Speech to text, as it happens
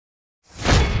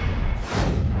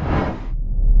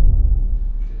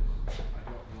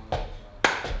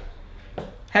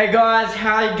Hey guys,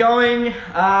 how you going?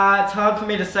 It's hard for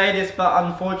me to say this, but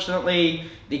unfortunately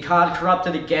the card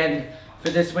corrupted again for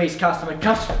this week's customer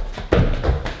custom.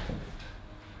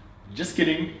 Just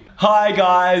kidding. Hi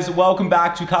guys, welcome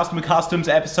back to Customer Customs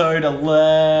episode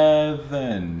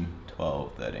 11,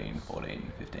 12, 13,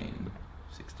 14, 15,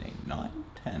 16, 9,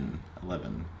 10,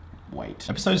 11, wait.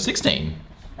 Episode 16.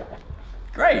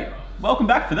 Great, welcome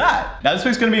back for that. Now this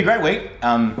week's gonna be a great week.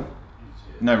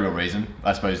 No real reason.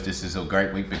 I suppose this is a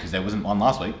great week because there wasn't one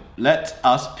last week. Let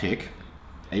us pick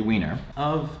a winner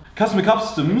of Customer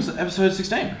Customs episode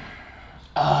 16.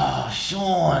 Ah,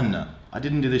 Sean. I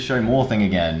didn't do the show more thing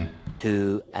again.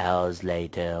 2 hours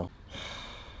later.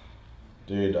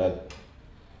 Dude,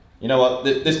 you know what?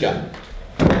 This guy.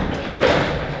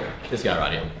 This guy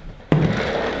right here.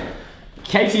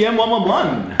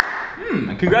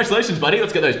 KTM111. Congratulations, buddy.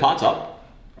 Let's get those parts up.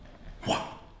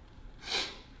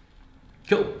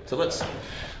 Cool. So let's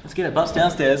get our butts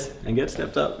downstairs and get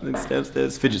stepped up and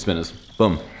downstairs. Fidget spinners.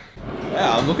 Boom.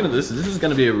 Yeah, I'm looking at this. This is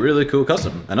going to be a really cool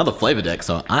custom. Another flavor deck,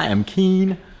 so I am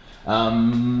keen.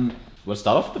 We'll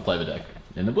start off with the flavor deck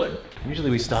in the blue.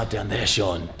 Usually we start down there,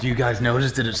 Sean. Do you guys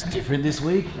notice that it's different this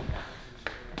week?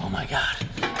 Oh my god.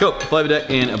 Cool. Flavor deck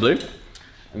in a blue.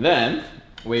 And then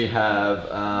we have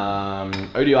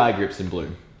ODI grips in blue.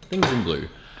 Things in blue.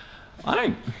 I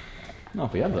don't know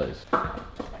if we have those.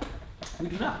 We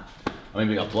do not. I mean,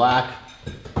 we got black.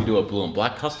 We do a blue and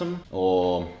black custom,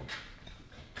 or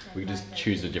we just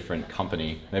choose a different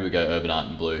company. Maybe we go Urban Art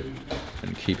in blue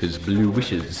and keep his blue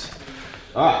wishes.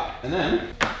 All right, and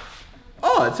then,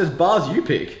 oh, it says bars you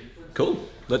pick. Cool.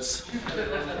 Let's.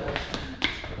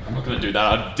 I'm not gonna do that.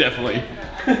 I'd definitely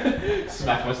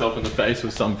smack myself in the face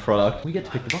with some product. We get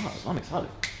to pick the bars. I'm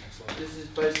excited. This is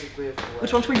basically a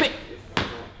Which one should we pick?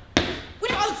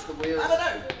 Which ones? the wheels. I don't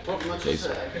know. What much is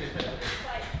it?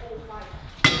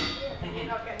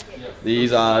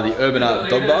 These are the Urban Art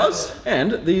dog bars,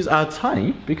 and these are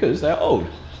tiny because they're old.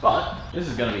 But this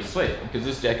is going to be sweet because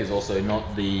this deck is also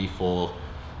not the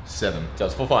 4.7, so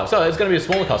it's 4.5. So it's going to be a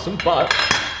smaller custom, but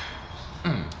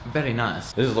very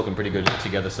nice. This is looking pretty good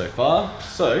together so far.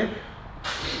 So,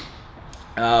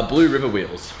 Blue River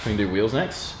wheels. We can do wheels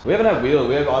next. We haven't had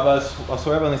wheels. I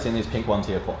swear I've only seen these pink ones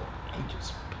here for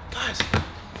ages. Guys,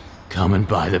 come and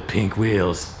buy the pink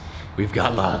wheels. We've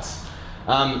got lots.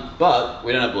 But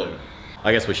we don't have blue.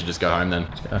 I guess we should just go home then.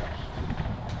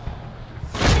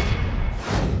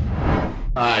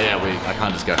 Yeah, I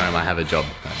can't just go home. I have a job.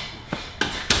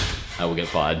 I will get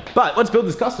fired. But let's build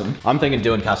this custom. I'm thinking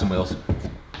doing custom wheels.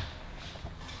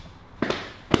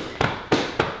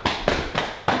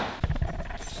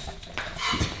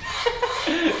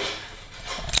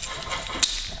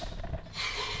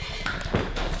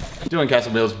 Doing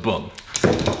custom wheels, boom.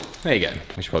 There you go.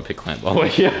 We should probably pick clamp while we're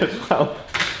here as well.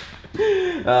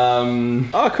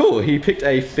 Oh cool, he picked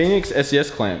a Phoenix SES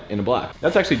clamp in a black.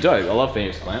 That's actually dope. I love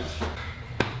Phoenix clamps.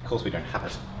 Of course we don't have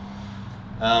it.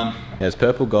 There's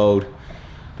purple gold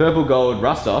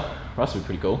Ruster. Ruster would be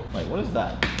pretty cool. Wait, what is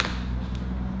that?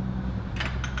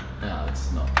 No,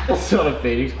 it's not. It's not a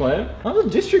Phoenix clamp. Oh, it's a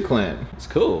district clamp. It's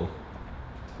cool.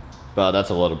 But that's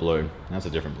a lot of blue. That's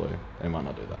a different blue. They might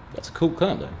not do that. That's a cool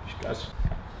clamp though. You guys.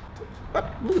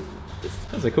 Look,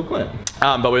 that's a cool clamp.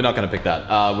 But we're not going to pick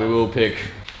that. We will pick.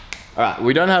 All right,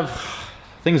 we don't have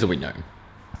things that we know.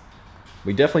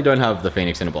 We definitely don't have the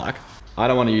Phoenix in a black. I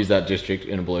don't want to use that district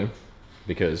in a blue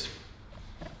because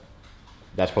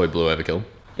that's probably blue overkill.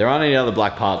 There aren't any other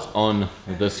black parts on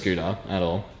the scooter at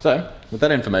all. So with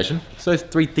that information, so those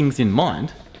 3 things in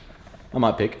mind, I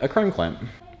might pick a chrome clamp.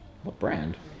 What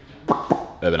brand?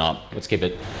 Urban Art. Let's keep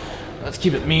it. Let's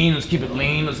keep it mean. Let's keep it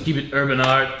lean. Let's keep it Urban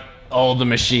Art. All the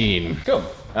machine. Cool.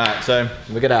 Alright, so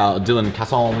we get our Dylan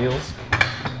Casson wheels.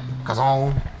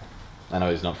 Casson. I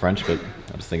know he's not French, but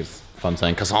I just think it's fun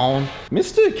saying Casson.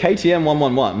 Mr.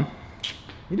 KTM111,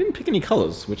 you didn't pick any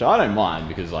colors, which I don't mind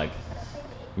because, like,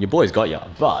 your boy's got ya,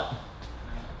 but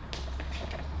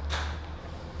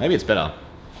maybe it's better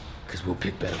because we'll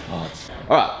pick better parts.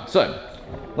 Alright, so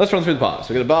let's run through the parts.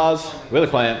 We got the bars, we got the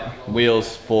clamp,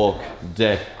 wheels, fork,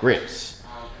 deck, grips.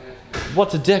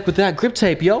 What's a deck without grip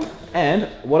tape, yo? And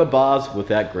what are bars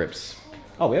without grips?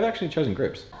 Oh, we have actually chosen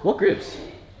grips. What grips?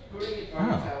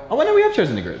 Oh, I know we have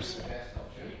chosen the grips.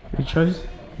 We chose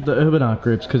the Urban Art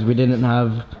grips because we didn't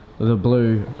have the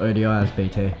blue ODIs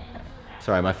BT.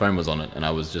 Sorry, my phone was on it and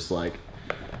I was just like,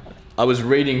 I was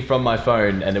reading from my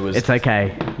phone and it was... It's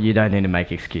okay. You don't need to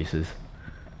make excuses.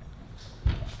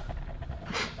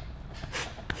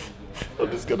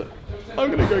 I'm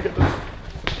gonna go get this.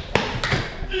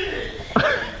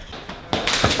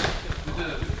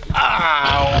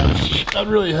 Ouch! That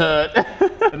really hurt.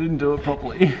 I didn't do it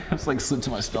properly. It's like slipped to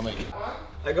my stomach.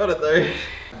 I got it though.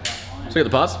 So get the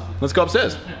parts. Let's go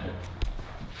upstairs.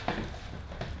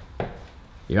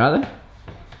 You got it?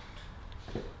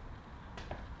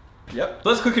 Yep.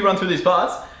 Let's quickly run through these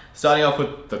parts. Starting off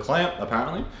with the clamp,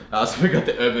 apparently. So we got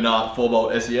the Urban Art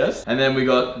 4-bolt SES. And then we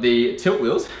got the tilt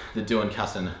wheels, the Duan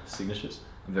Kasten signatures.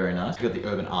 Very nice. We got the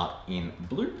Urban Art in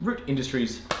blue. Root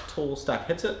Industries tall stack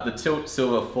headset. The tilt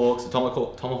silver forks, the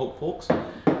tomahawk forks.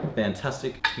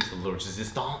 Fantastic piece of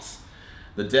resistance.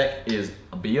 The deck is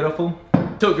beautiful.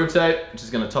 Tilt grip tape, which is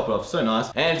gonna top it off so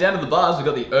nice. And down to the bars, we've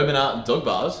got the Urban Art dog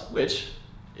bars, which,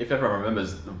 if everyone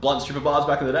remembers the blunt stripper bars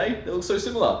back in the day, they look so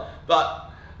similar.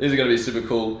 But these are gonna be super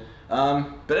cool.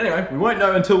 But anyway, we won't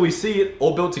know until we see it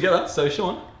all built together. So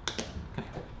Sean.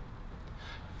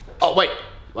 Oh wait,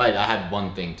 I had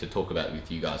one thing to talk about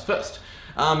with you guys first.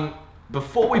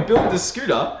 Before we build this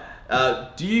scooter,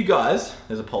 do you guys,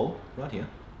 there's a poll right here.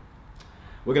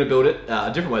 We're gonna build it a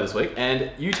different way this week,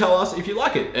 and you tell us if you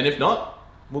like it, and if not,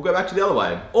 we'll go back to the other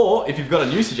way. Or if you've got a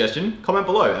new suggestion, comment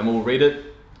below and we'll read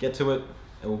it, get to it,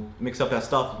 and we'll mix up our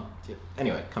stuff.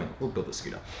 Anyway, come here, we'll build the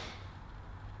scooter.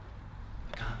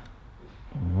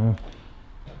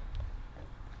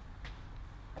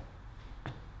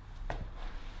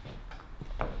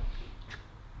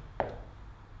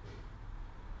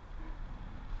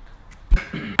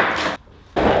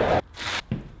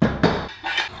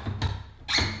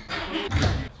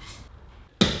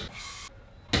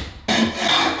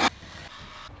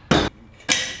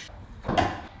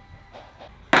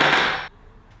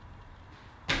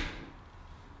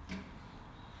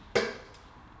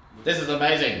 This is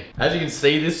amazing. As you can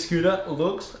see, this scooter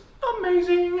looks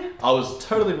amazing. I was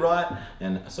totally right,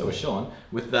 and so was Sean,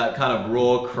 with that kind of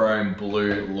raw chrome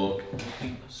blue look.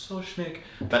 So schmick.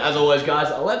 But as always,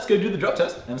 guys, let's go do the drop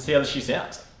test and see how she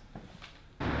sounds.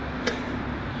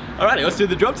 Alrighty, let's do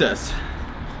the drop test.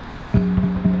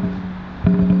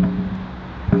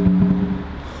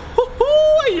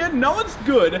 You know it's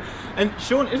good. And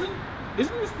Sean, isn't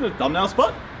this the thumbnail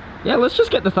spot? Yeah, let's just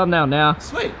get the thumbnail now.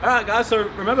 Sweet. Alright guys, so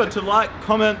remember to like,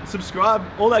 comment, subscribe,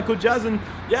 all that good jazz, and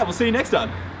yeah, we'll see you next time.